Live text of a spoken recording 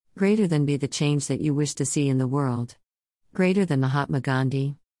Greater than be the change that you wish to see in the world. Greater than Mahatma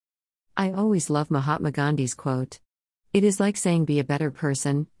Gandhi. I always love Mahatma Gandhi's quote. It is like saying be a better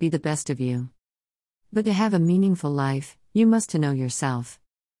person, be the best of you. But to have a meaningful life, you must to know yourself.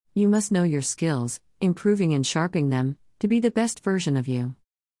 You must know your skills, improving and sharpening them, to be the best version of you.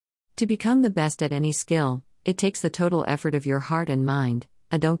 To become the best at any skill, it takes the total effort of your heart and mind,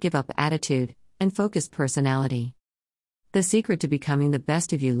 a don't give up attitude, and focused personality. The secret to becoming the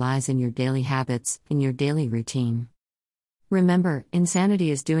best of you lies in your daily habits, in your daily routine. Remember,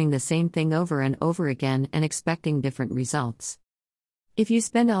 insanity is doing the same thing over and over again and expecting different results. If you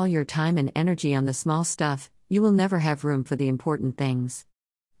spend all your time and energy on the small stuff, you will never have room for the important things.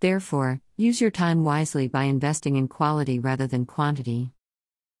 Therefore, use your time wisely by investing in quality rather than quantity.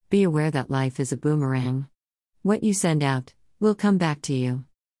 Be aware that life is a boomerang. What you send out will come back to you.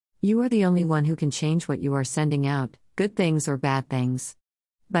 You are the only one who can change what you are sending out, good things or bad things.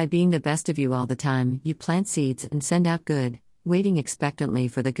 By being the best of you all the time, you plant seeds and send out good, waiting expectantly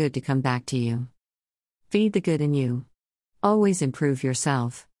for the good to come back to you. Feed the good in you. Always improve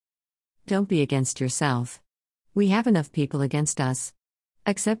yourself. Don't be against yourself. We have enough people against us.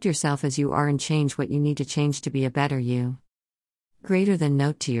 Accept yourself as you are and change what you need to change to be a better you. Greater than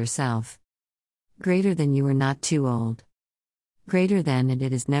note to yourself. Greater than you are not too old. Greater than and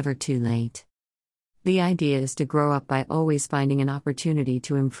it is never too late. The idea is to grow up by always finding an opportunity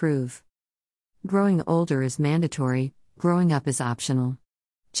to improve. Growing older is mandatory, growing up is optional.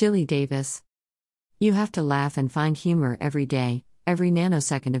 Chili Davis. You have to laugh and find humor every day, every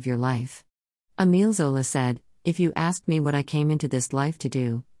nanosecond of your life. Emile Zola said, "If you ask me what I came into this life to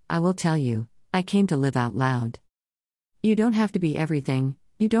do, I will tell you, I came to live out loud." You don't have to be everything,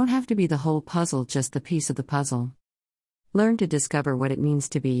 you don't have to be the whole puzzle, just the piece of the puzzle. Learn to discover what it means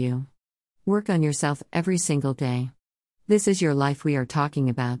to be you. Work on yourself every single day. This is your life we are talking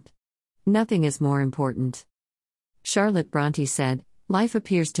about. Nothing is more important. Charlotte Bronte said, "Life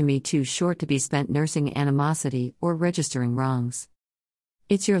appears to me too short to be spent nursing animosity or registering wrongs."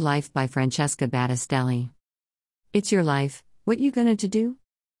 It's Your Life by Francesca Battistelli. It's your life, what you gonna to do?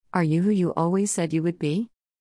 Are you who you always said you would be?